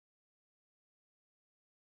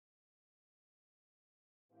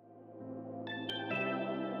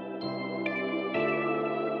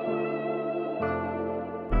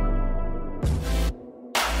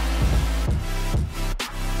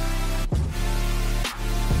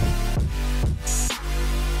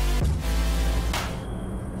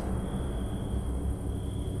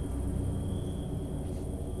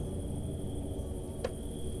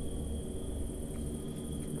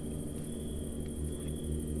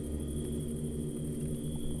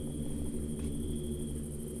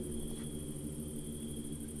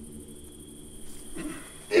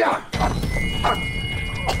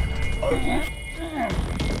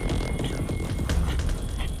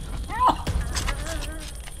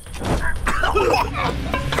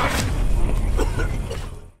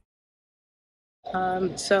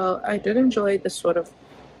So I did enjoy the sort of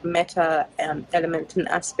meta element and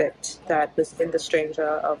aspect that was in The Stranger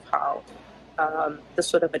of how the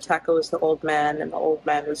sort of attacker was the old man, and the old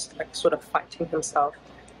man was like sort of fighting himself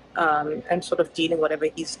and sort of dealing whatever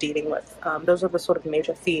he's dealing with. Those are the sort of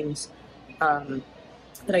major themes um,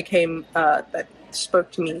 that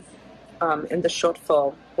spoke to me in the short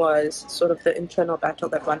film was sort of the internal battle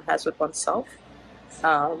that one has with oneself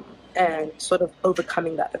um, and sort of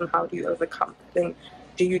overcoming that. And how do you overcome? Then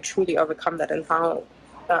do you truly overcome that? And how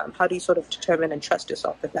do you sort of determine and trust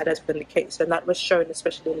yourself that that has been the case? And that was shown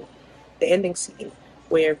especially in the ending scene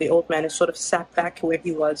where the old man is sort of sat back where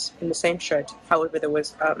he was in the same shirt. However, there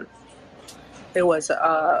was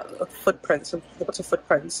footprints, lots of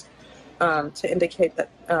footprints to indicate that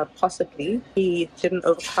possibly he didn't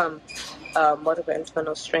overcome whatever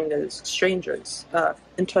internal issues,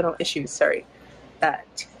 sorry,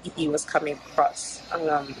 that he was coming across.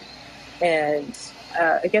 And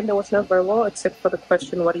again, there was no verbal except for the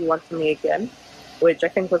question, "What do you want from me again?" which I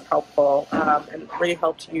think was helpful and really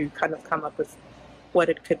helped you kind of come up with what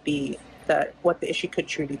it could be, what the issue could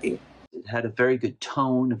truly be. It had a very good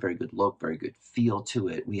tone, a very good look, very good feel to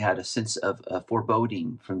it. We had a sense of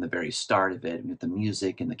foreboding from the very start of it. The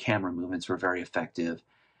music and the camera movements were very effective.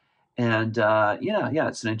 And yeah,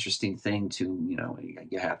 it's an interesting thing to,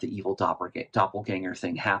 you have the evil doppelganger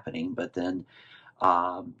thing happening, but then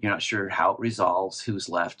you're not sure how it resolves, who's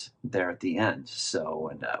left there at the end. So,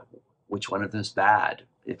 and which one of them is bad,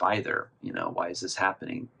 if either, why is this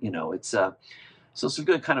happening? So it's a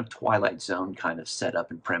good kind of Twilight Zone kind of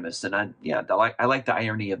setup and premise. And I like the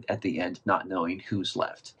irony of at the end not knowing who's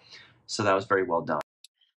left. So that was very well done.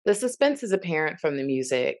 The suspense is apparent from the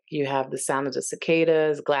music. You have the sound of the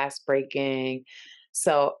cicadas, glass breaking.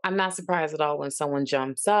 So I'm not surprised at all when someone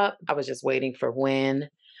jumps up. I was just waiting for when.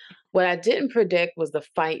 What I didn't predict was the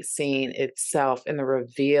fight scene itself and the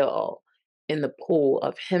reveal in the pool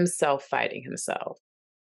of himself fighting himself.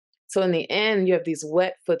 So in the end, you have these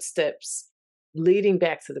wet footsteps leading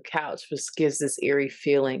back to the couch, which gives this eerie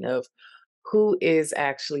feeling of who is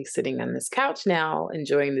actually sitting on this couch now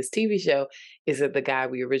enjoying this TV show. Is it the guy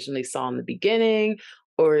we originally saw in the beginning,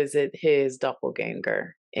 or is it his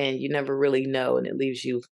doppelganger? And you never really know, and it leaves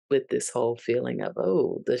you with this whole feeling of,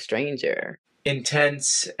 oh, the stranger.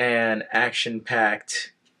 Intense and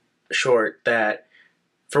action-packed short that,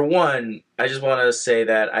 for one, I just want to say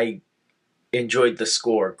that I enjoyed the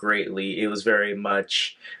score greatly. It was very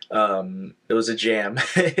much, it was a jam.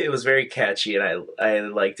 It was very catchy, and I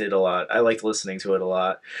liked it a lot. I liked listening to it a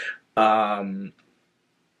lot.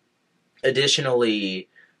 Additionally,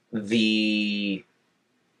 the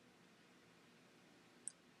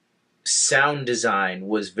sound design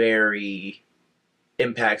was very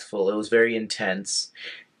impactful. It was very intense,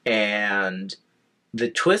 and the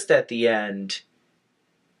twist at the end,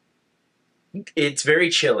 it's very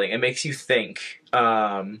chilling. It makes you think.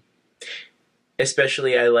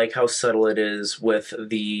 Especially, I like how subtle it is with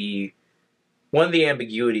the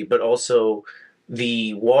ambiguity, but also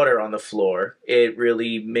the water on the floor. It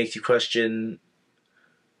really makes you question,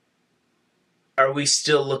 are we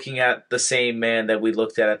still looking at the same man that we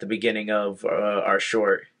looked at the beginning of our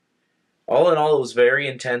short? All in all, it was very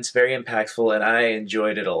intense, very impactful, and I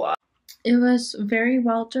enjoyed it a lot. It was very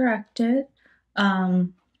well directed.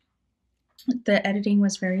 The editing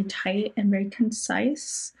was very tight and very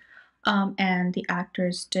concise, and the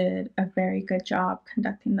actors did a very good job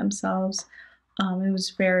conducting themselves. It was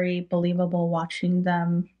very believable watching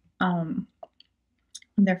them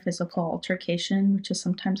their physical altercation, which is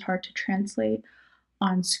sometimes hard to translate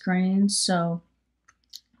on screen. So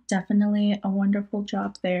definitely a wonderful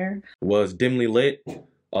job there. It was dimly lit.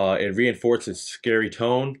 It reinforced its scary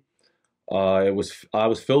tone. I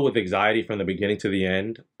was filled with anxiety from the beginning to the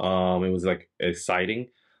end. It was like exciting.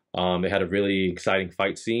 It had a really exciting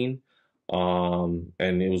fight scene, and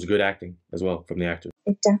it was good acting as well from the actors.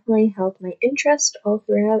 It definitely held my interest all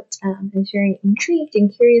throughout. I was very intrigued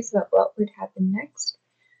and curious about what would happen next,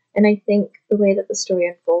 and I think the way that the story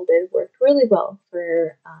unfolded worked really well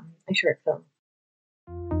for a short film.